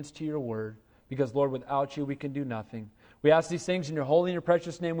obedience to your word, because, Lord, without you we can do nothing. We ask these things in your holy and your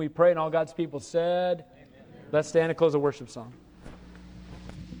precious name we pray, and all God's people said, amen. Let's stand and close the worship song.